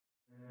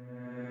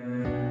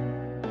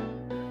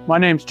My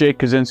name's Jake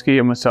Kaczynski.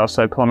 I'm with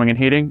Southside Plumbing and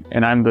Heating,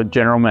 and I'm the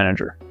general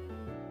manager.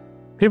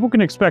 People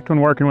can expect when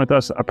working with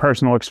us a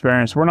personal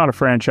experience. We're not a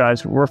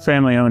franchise. We're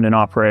family owned and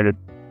operated.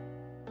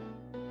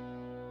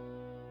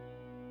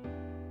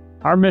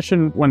 Our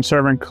mission when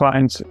serving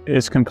clients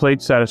is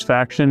complete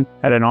satisfaction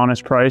at an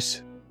honest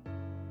price.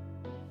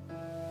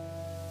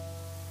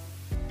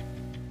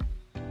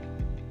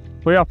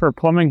 We offer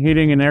plumbing,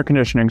 heating, and air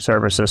conditioning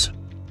services.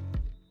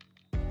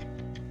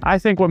 I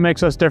think what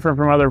makes us different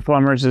from other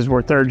plumbers is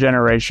we're third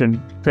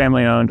generation,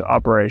 family-owned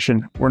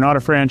operation. We're not a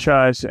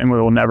franchise, and we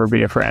will never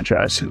be a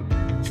franchise.